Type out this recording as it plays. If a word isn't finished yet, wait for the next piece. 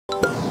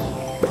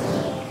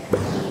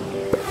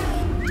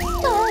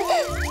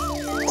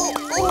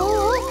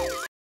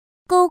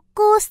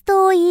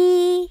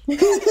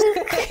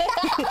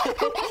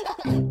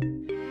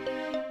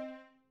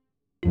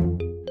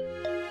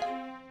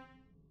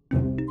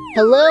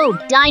Hello,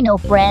 dino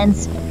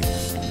friends.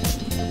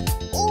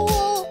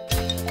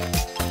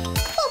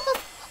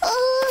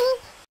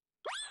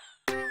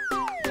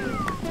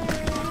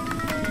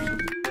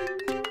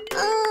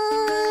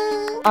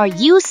 Are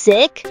you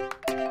sick?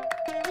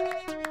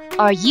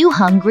 Are you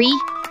hungry?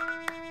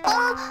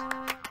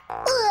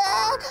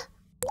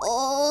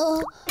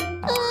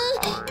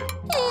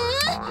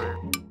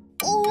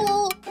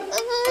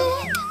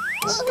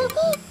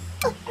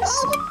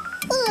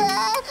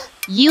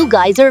 You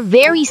guys are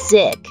very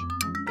sick.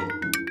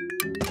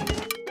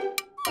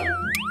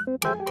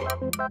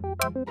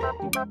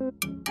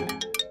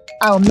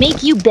 I'll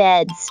make you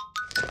beds.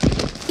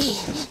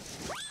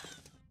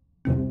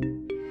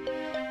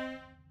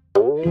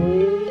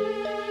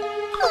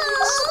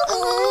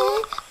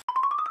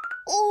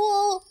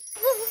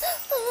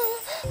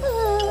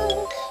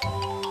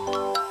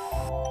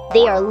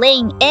 They are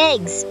laying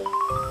eggs.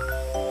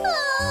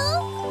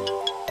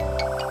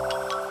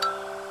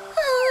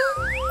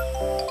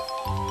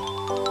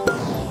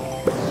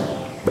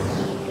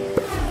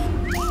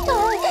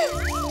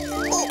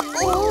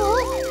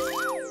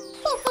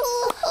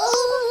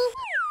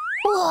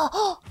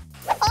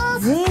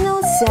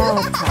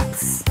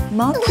 Dinosaurs,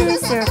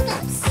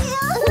 Monoceratops.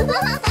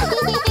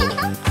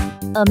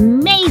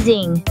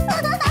 Amazing!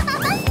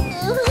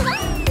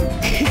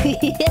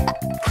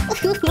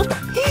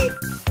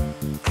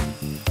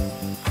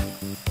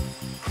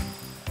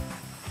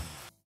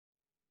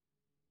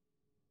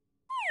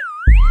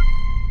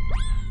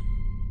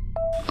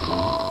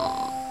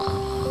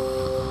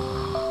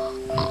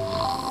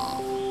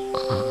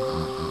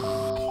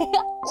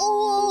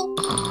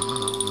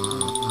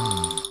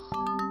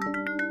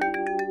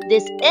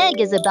 This egg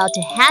is about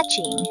to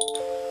hatching.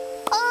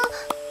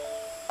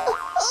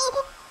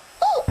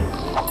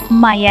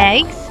 My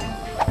eggs?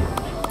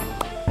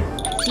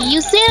 See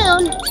you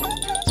soon!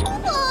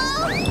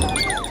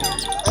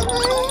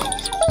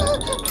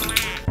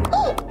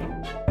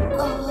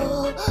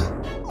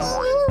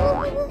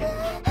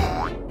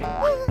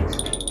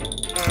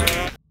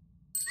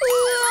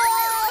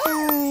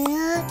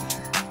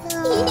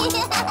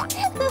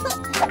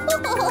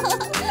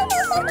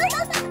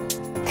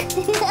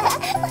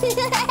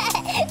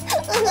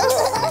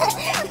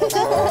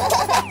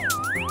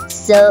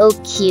 So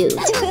cute.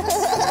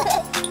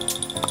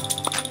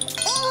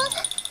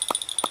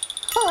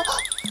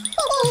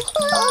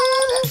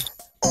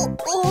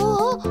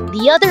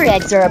 The other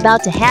eggs are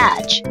about to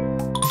hatch.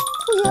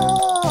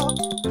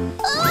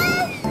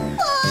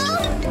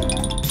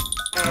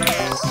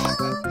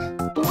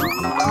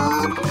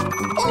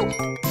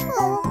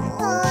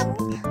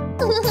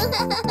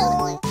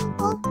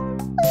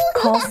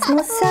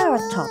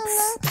 Cocostoycom.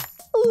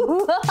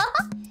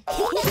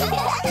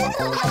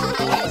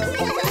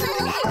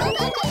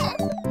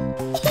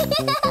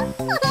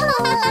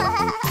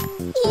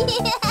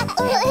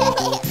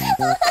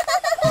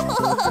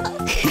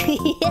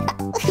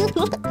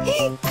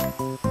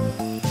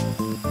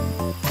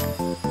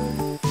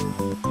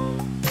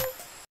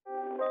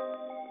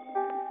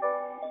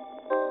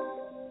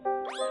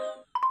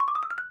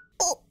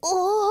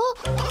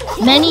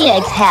 Many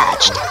eggs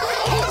hatched.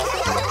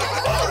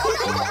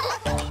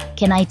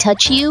 Can I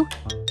touch you?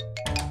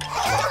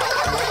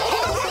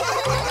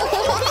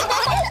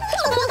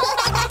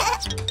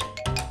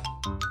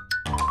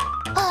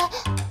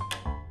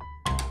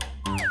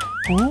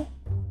 Huh?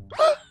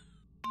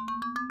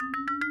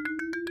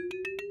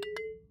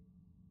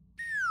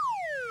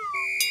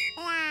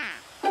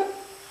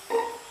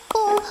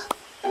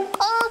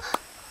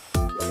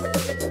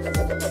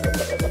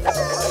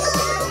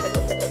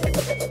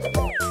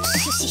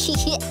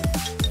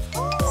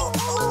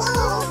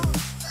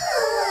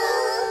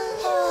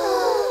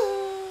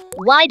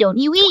 Why don't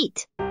you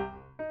eat?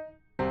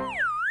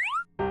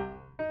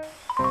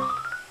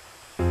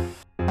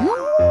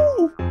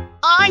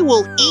 I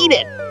will eat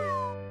it.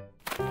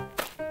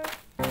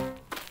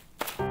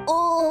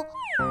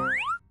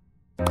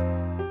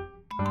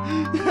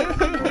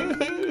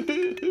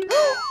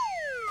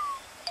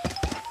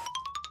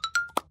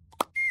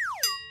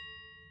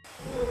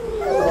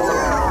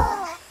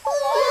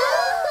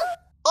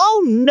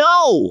 Oh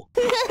no!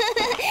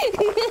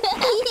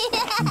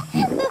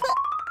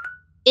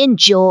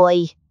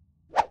 Enjoy.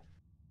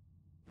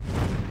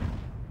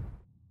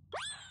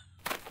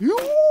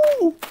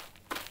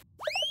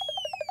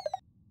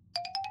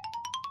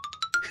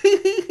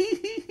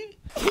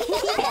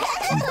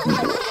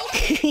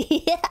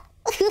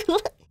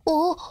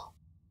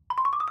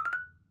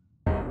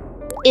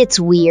 It's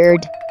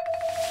weird.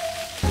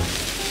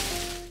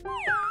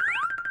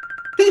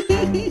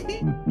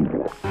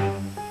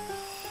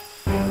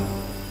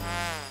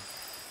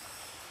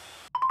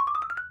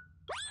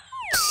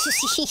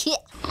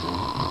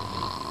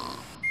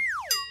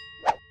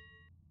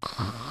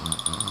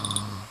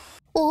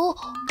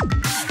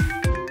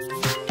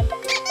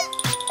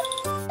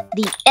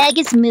 The egg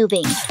is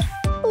moving.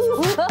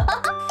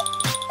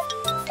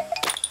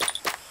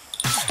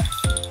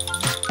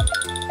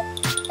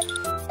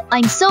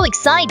 I'm so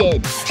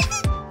excited.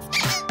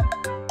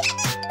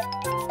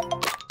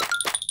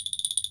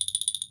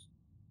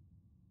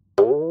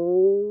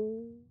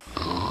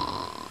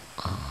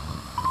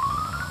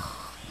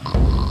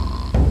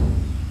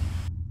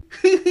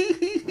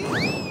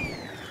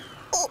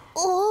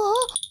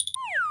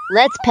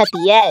 Let's pet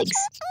the eggs.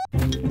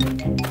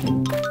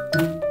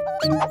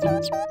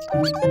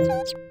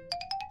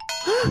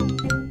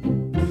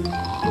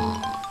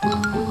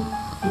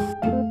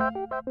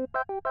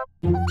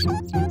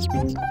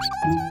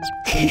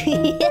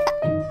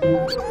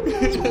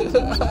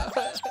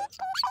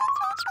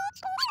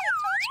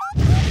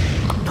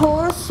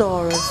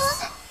 Torosaurus.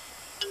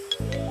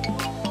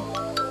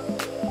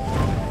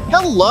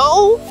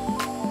 Hello?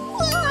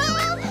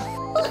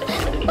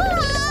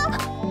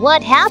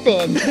 What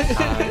happened?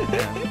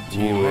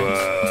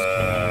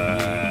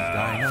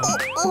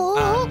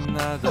 I'm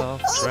not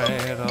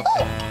afraid of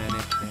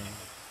anything.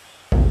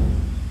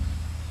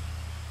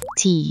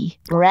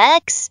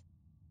 T-Rex?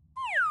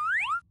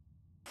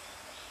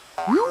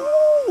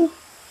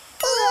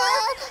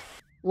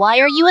 Why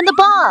are you in the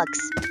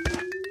box?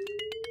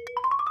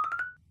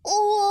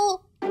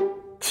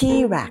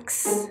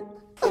 T-Rex.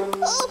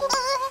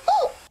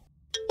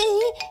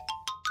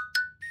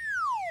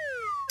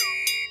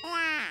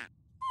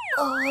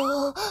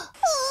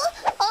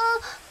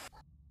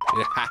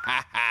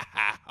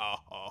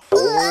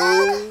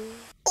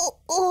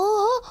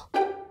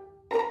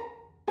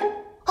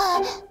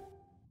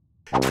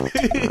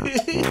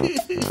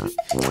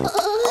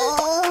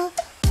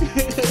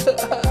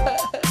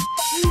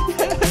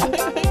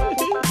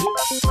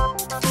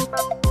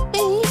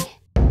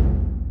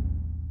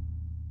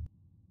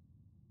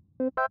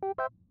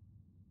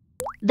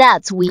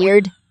 That's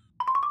weird.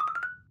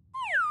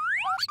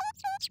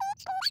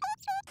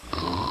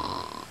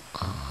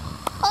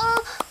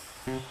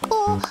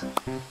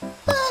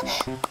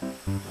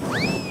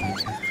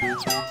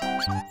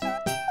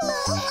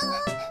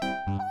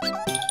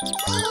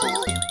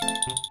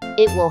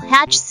 It will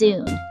hatch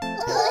soon.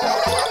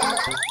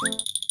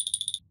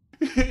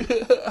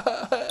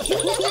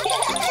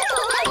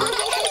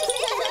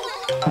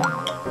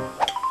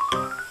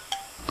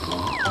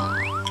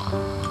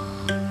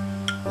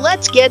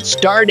 Let's get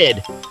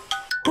started.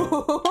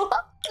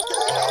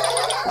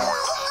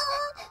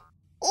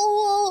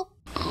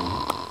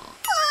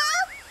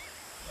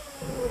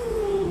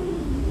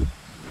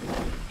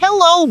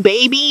 Hello,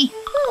 baby.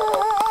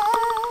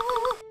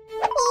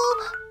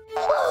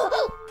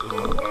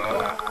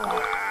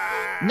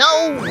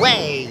 No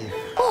way.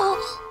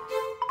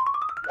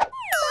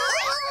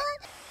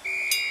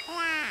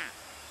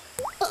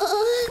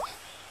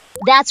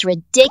 That's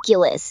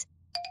ridiculous.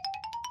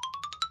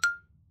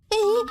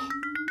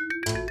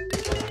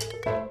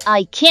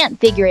 I can't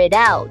figure it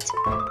out.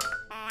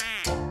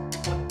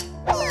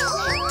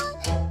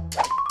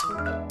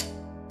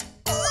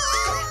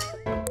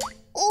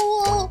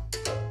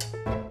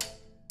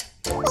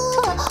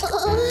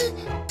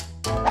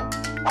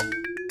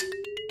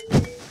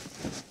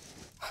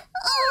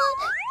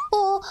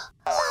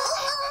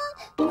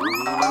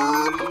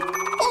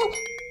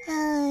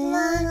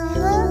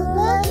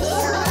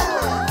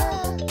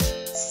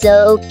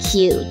 So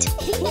cute.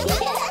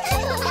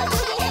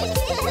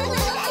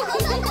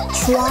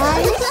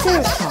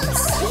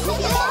 Triceratops.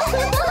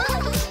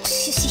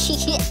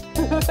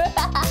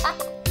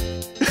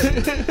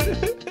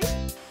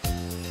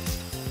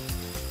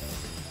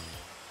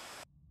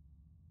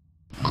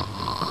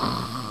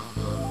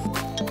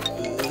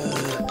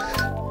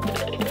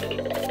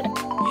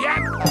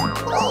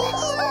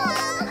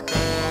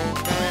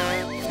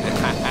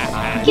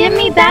 Give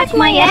me back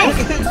my egg.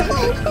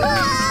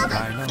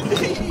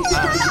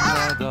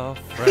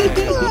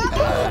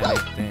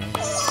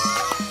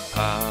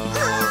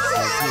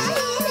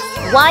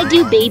 Why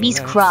do babies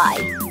cry?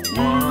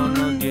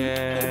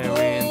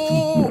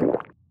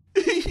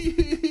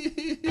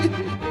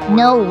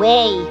 No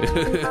way.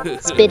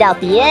 Spit out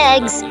the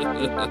eggs.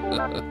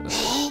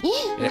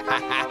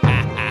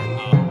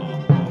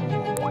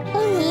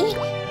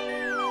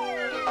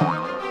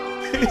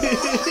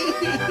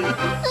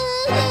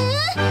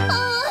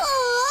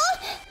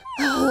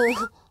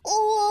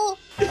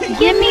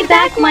 Give me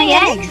back my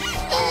eggs.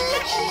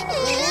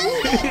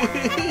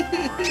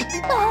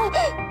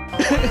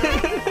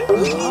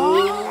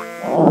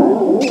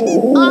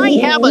 I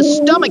have a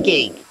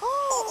stomachache.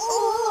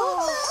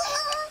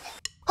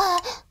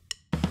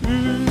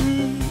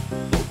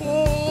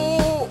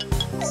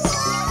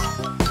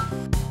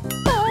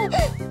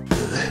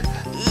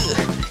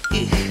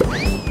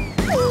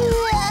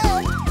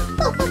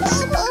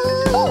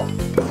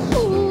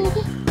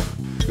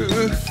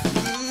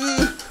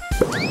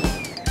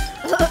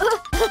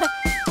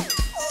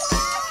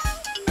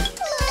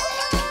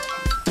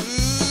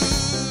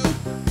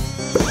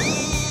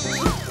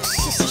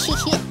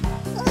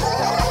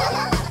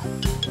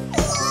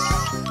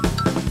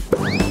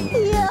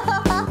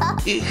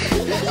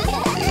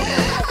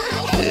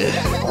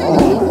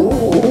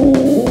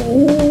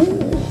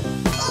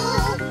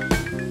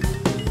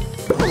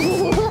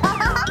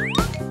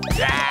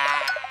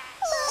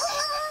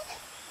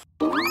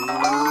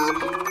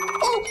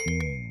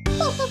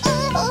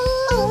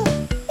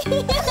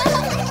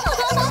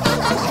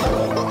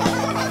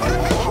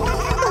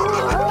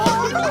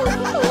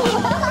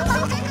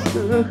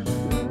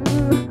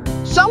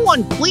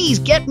 Please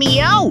get me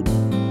out!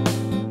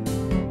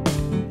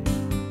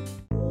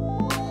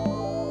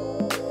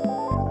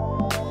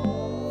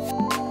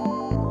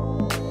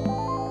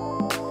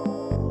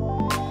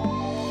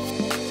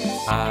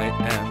 I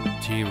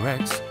am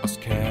T-Rex, a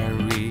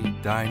scary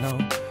dino.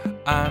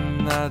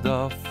 I'm not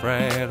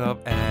afraid of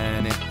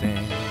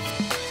anything.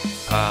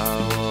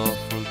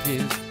 Powerful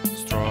teeth,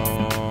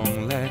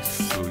 strong legs.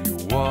 Do you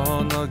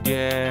wanna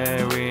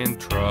get in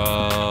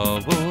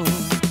trouble?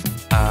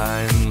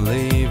 I'm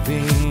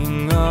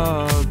leaving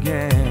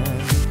again.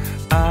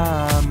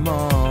 I'm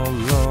a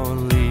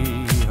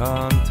lonely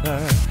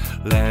hunter.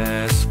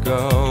 Let's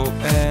go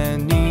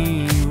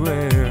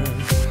anywhere.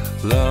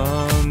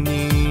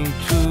 Learning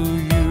to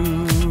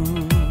you.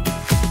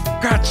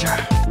 Gotcha!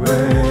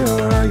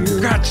 Where are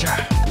you? Gotcha!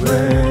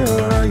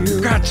 Where are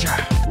you? Gotcha!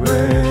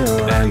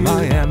 Where are Am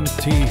I you?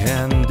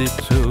 empty-handed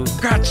too?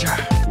 Gotcha!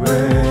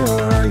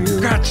 Where are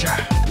you? Gotcha!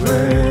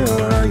 Where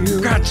are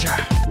you? Gotcha!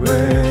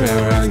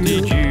 Where are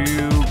Did you?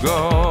 you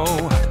go?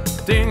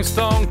 Things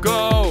don't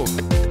go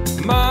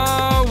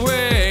my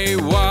way.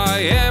 Why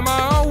am I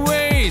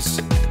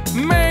always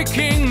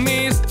making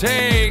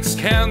mistakes?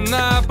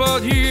 Cannot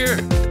but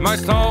hear my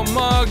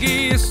stomach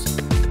is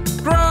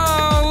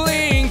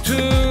growling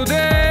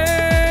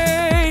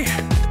today.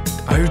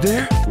 Are you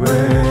there?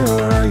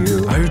 Where are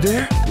you? Are you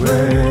there?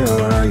 Where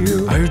are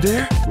you? Are you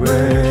there?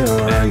 Where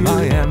are Am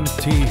I you?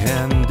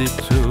 empty-handed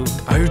too?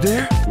 Are you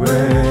there?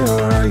 Where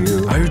are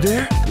you? Are you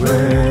there?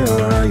 Where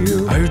are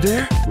you? Are you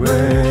there?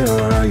 Where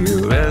are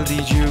you? Where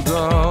did you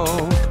go?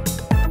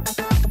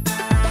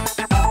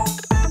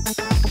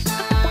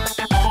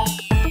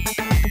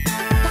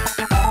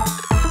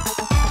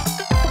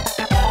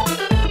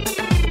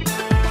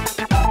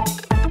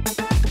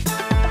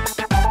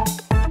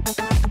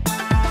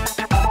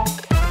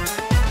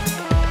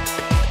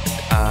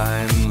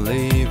 I'm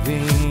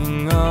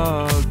leaving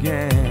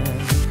again.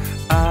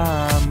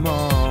 I'm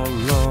a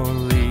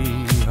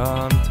lonely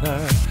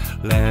hunter.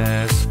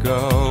 Let's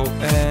go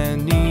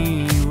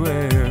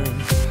anywhere.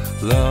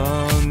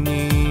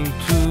 Learning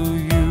to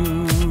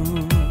you.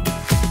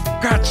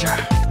 Gotcha!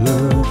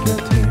 Look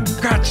at him.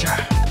 Gotcha!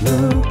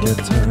 Look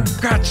at her.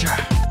 Gotcha!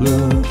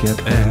 Look at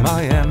Am them.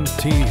 I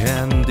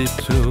empty-handed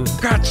too?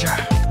 Gotcha!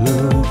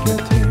 Look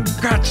at him.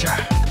 Gotcha!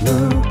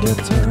 Look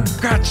at her.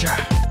 Gotcha!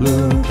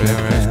 Look Where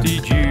at them.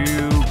 did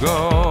you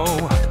go?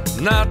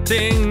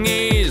 Nothing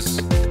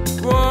is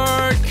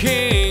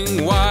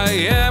working. Why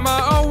am I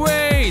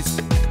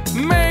always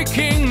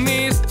making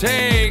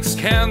mistakes?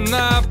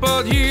 Cannot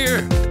but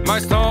hear my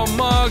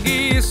stomach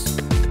is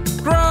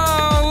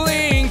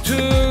growling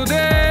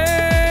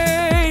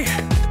today.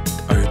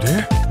 Are you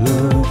there?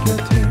 Look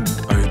at him.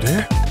 Are you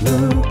there?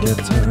 Look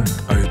at her.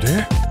 Are you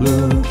there?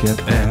 Look at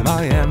them. Am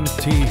I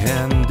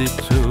empty-handed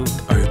too?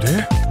 Are you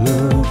there?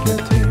 Look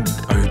at him.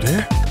 Are you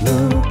there?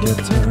 Look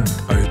at her.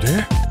 Are you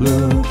there?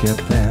 Look at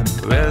them.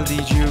 Where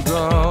did you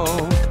go?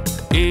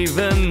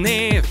 Even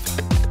if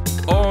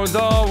all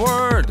the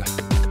world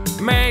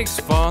makes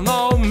fun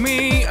of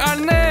me, I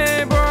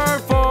never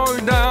fall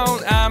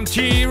down. I'm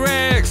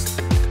T-Rex,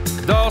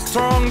 the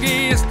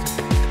strongest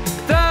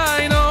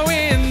dino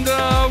in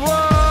the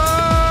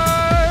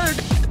world.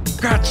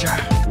 Gotcha!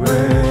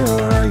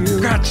 Where are you?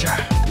 Gotcha!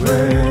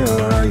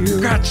 Where are you?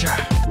 Gotcha!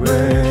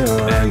 Where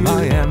are Am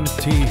I you?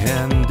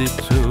 empty-handed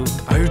too?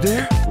 Are you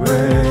there?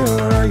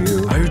 Where are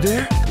you? Are you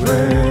there?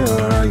 Where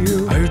are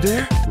you? Are you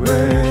there?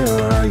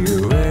 Where are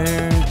you?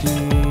 Where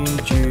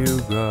did you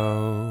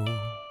go?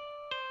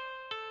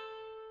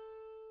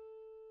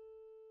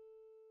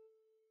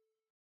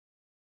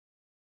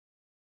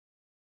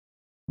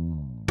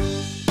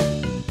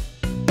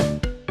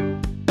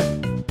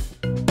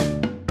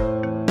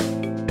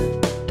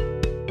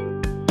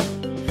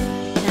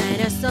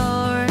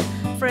 Dinosaur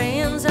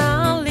friends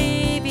are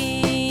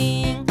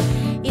living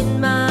in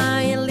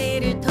my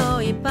little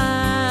toy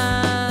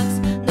box.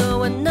 No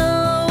one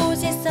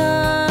knows it's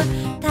a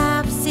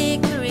top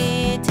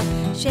secret.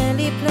 Shall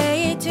we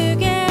play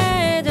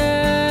together?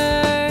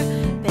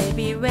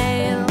 Baby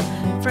whale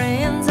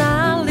friends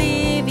are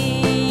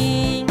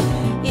living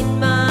in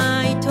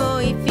my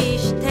toy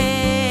fish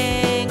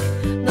tank.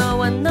 No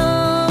one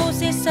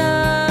knows it's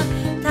a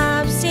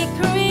top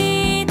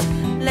secret.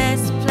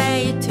 Let's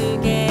play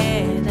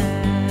together.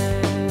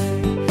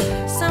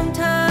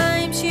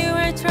 Sometimes you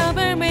are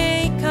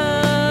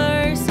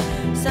troublemakers.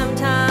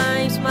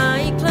 Sometimes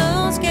my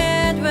clothes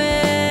get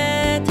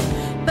wet.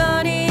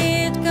 But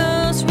it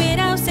goes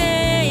without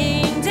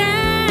saying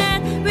that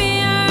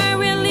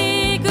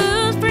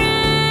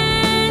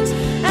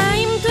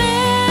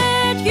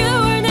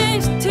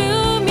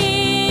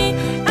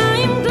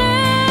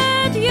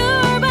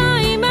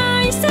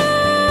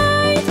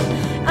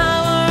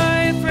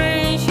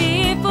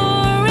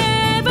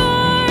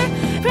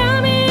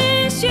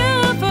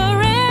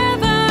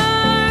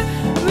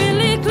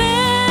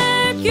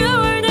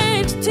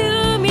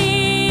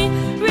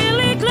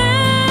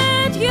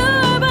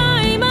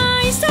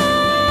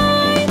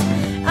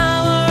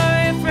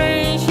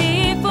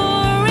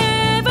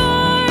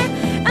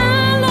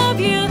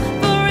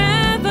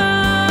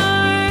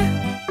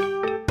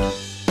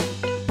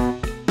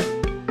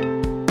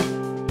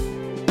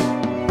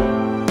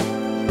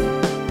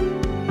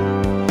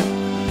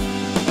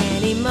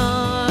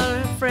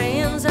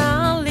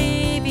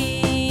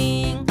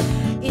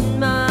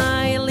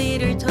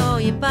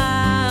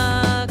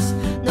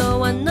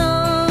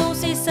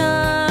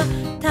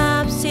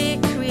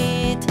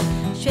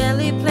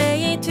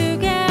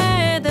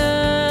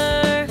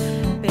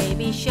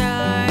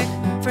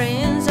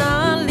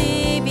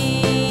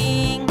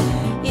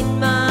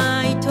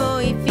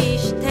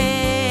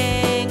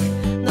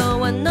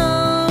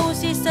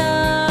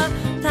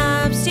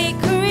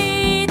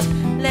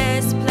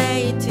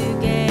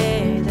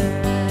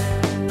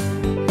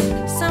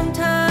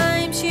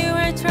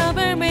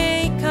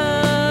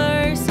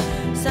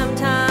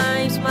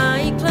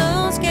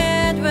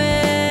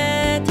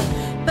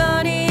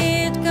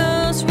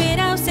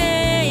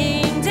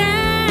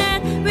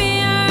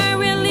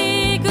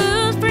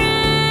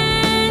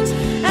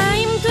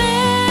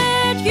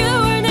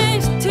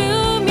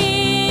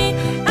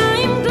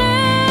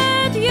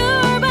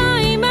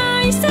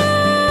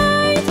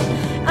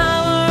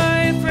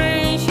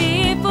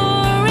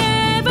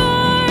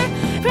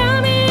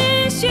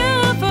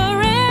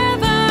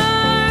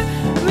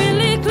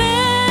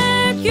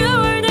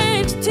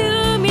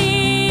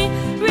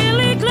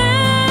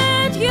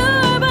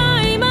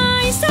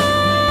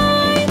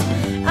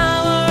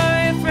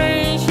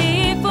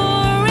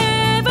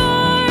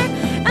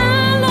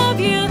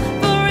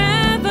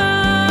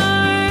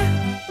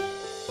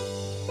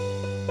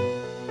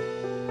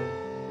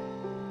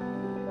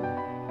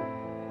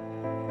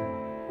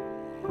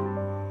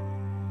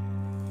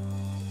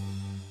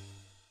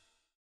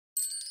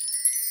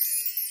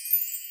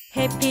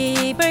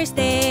Happy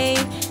birthday,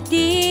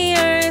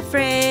 dear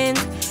friend.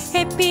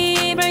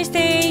 Happy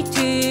birthday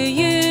to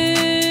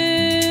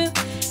you.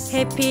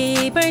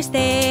 Happy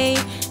birthday,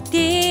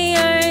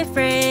 dear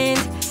friend.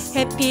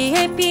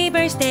 Happy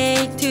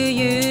birthday to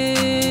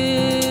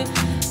you.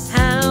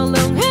 How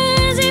long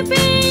has it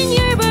been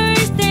your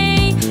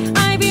birthday?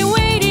 I've been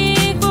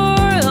waiting for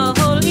a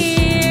whole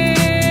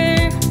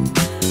year.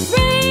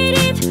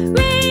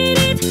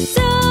 Waited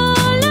so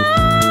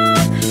long.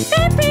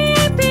 Happy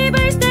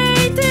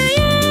birthday to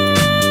you.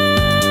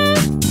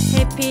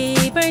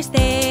 Happy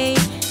birthday,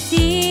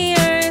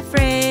 dear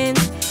friend.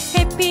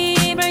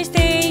 Happy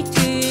birthday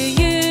to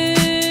you.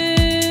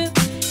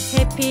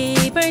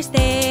 Happy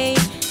birthday,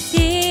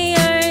 dear